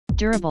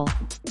Durable.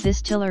 This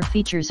tiller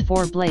features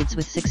 4 blades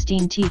with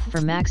 16 teeth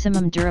for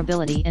maximum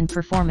durability and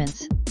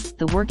performance.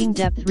 The working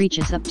depth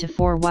reaches up to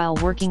 4 while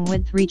working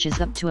width reaches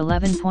up to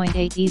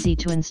 11.8. Easy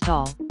to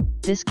install.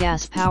 This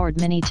gas-powered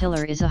mini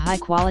tiller is a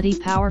high-quality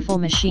powerful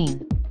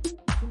machine.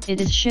 It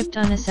is shipped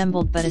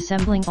unassembled, but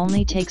assembling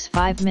only takes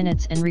 5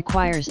 minutes and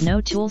requires no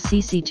tool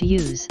CC to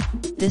use.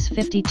 This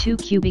 52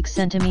 cubic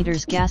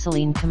centimeters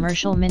gasoline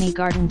commercial mini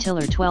garden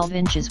tiller 12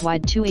 inches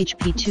wide 2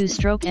 HP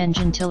 2-stroke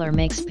engine tiller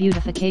makes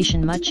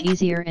beautification much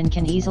easier and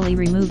can easily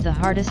remove the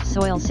hardest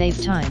soil,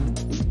 save time.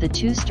 The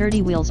 2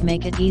 sturdy wheels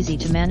make it easy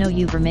to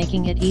maneuver,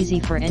 making it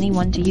easy for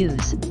anyone to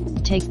use.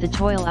 Take the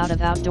toil out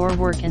of outdoor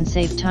work and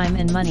save time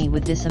and money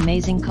with this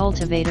amazing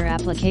cultivator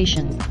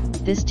application.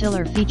 This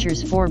tiller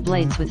features 4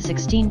 blades with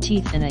 16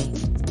 teeth and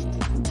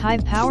a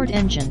high-powered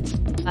engine,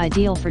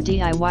 ideal for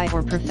DIY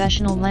or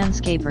professional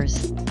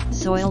landscapers.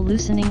 Soil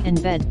loosening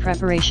and bed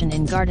preparation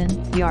in garden,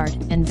 yard,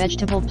 and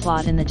vegetable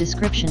plot. In the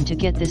description to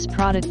get this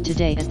product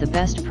today at the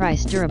best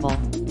price. Durable.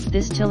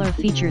 This tiller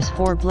features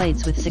 4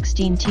 blades with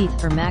 16 teeth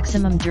for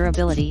maximum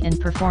durability and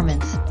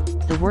performance.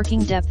 The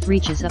working depth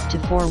reaches up to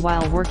 4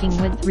 while working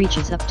width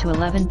reaches up to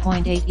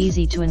 11.8.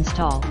 Easy to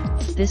install.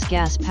 This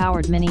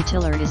gas-powered mini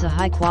tiller is a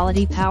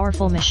high-quality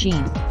powerful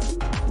machine.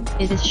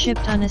 It is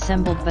shipped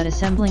unassembled, but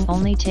assembling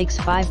only takes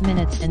 5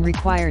 minutes and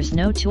requires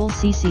no tool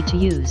CC to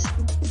use.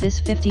 This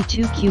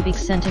 52 cubic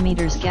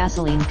centimeters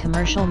gasoline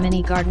commercial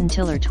mini garden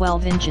tiller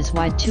 12 inches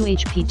wide 2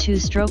 HP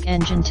 2-stroke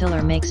engine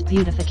tiller makes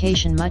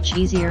beautification much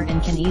easier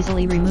and can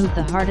easily remove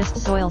the hardest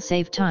soil,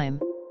 save time.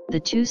 The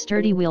 2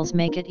 sturdy wheels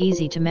make it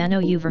easy to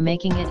maneuver,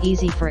 making it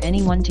easy for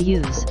anyone to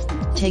use.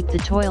 Take the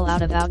toil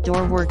out of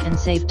outdoor work and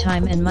save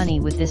time and money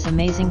with this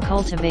amazing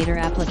cultivator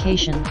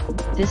application.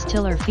 This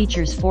tiller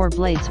features 4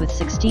 blades with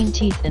 16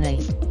 teeth and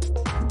a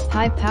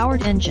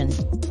high-powered engine,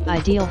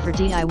 ideal for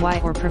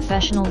DIY or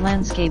professional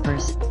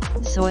landscapers.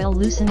 Soil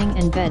loosening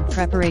and bed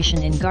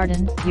preparation in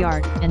garden,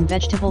 yard, and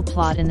vegetable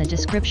plot. In the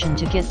description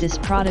to get this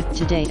product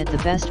today at the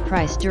best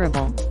price.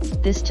 Durable.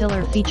 This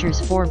tiller features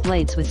 4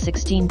 blades with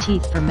 16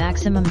 teeth for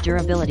maximum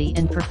durability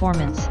and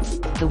performance.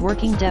 The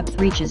working depth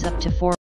reaches up to 4